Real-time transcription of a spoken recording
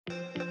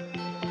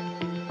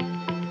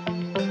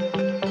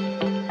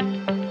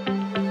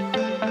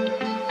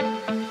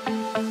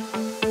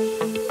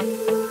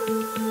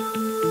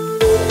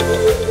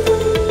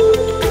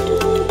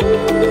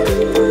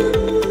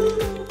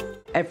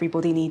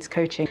everybody needs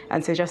coaching.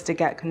 And so just to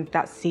get kind of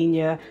that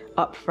senior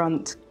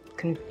upfront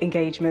kind of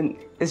engagement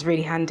is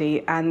really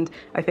handy. And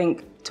I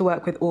think to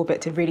work with Orbit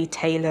to really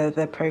tailor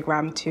the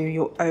program to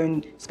your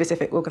own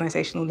specific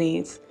organisational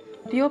needs.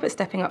 The Orbit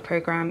Stepping Up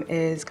program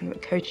is kind of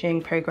a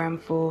coaching program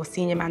for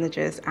senior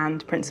managers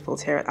and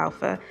principals here at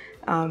Alpha.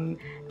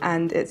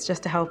 And it's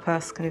just to help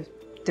us kind of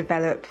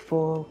develop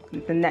for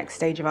the next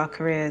stage of our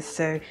careers.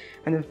 So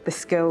kind of the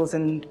skills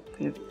and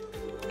kind of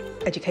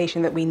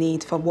education that we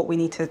need for what we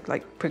need to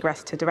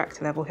progress to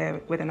director level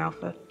here within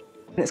Alpha.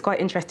 And it's quite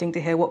interesting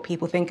to hear what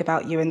people think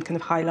about you and kind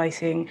of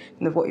highlighting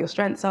kind of what your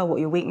strengths are, what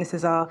your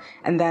weaknesses are,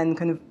 and then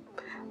kind of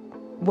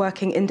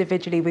working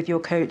individually with your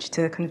coach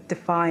to kind of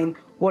define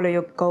what are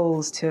your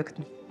goals to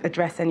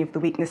address any of the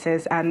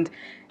weaknesses, and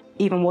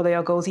even what are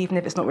your goals, even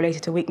if it's not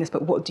related to weakness,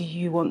 but what do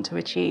you want to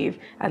achieve,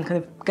 and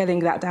kind of getting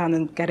that down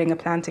and getting a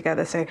plan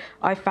together. So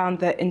I found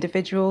the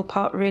individual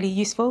part really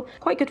useful.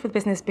 Quite good for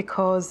business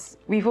because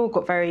we've all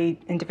got very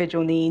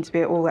individual needs.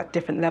 We're all at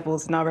different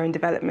levels in our own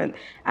development,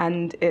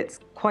 and it's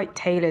quite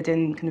tailored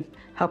in kind of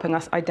helping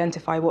us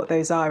identify what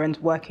those are and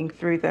working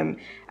through them.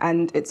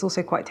 And it's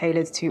also quite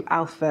tailored to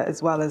Alpha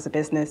as well as a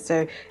business.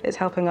 So it's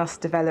helping us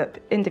develop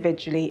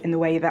individually in a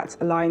way that's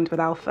aligned with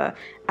Alpha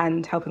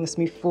and helping us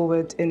move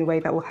forward in a way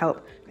that will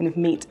help kind of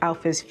meet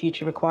Alpha's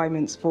future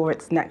requirements for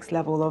its next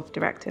level of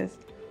directors.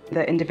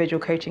 The individual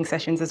coaching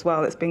sessions as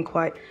well, it's been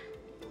quite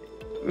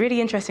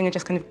really interesting and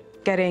just kind of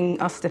getting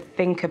us to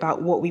think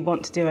about what we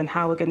want to do and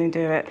how we're going to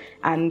do it,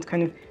 and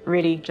kind of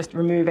really just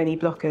remove any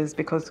blockers,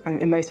 because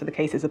in most of the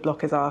cases the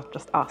blockers are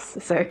just us.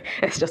 So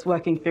it's just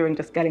working through and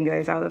just getting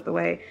those out of the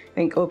way. I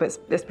think Orbit's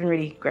been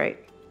really great.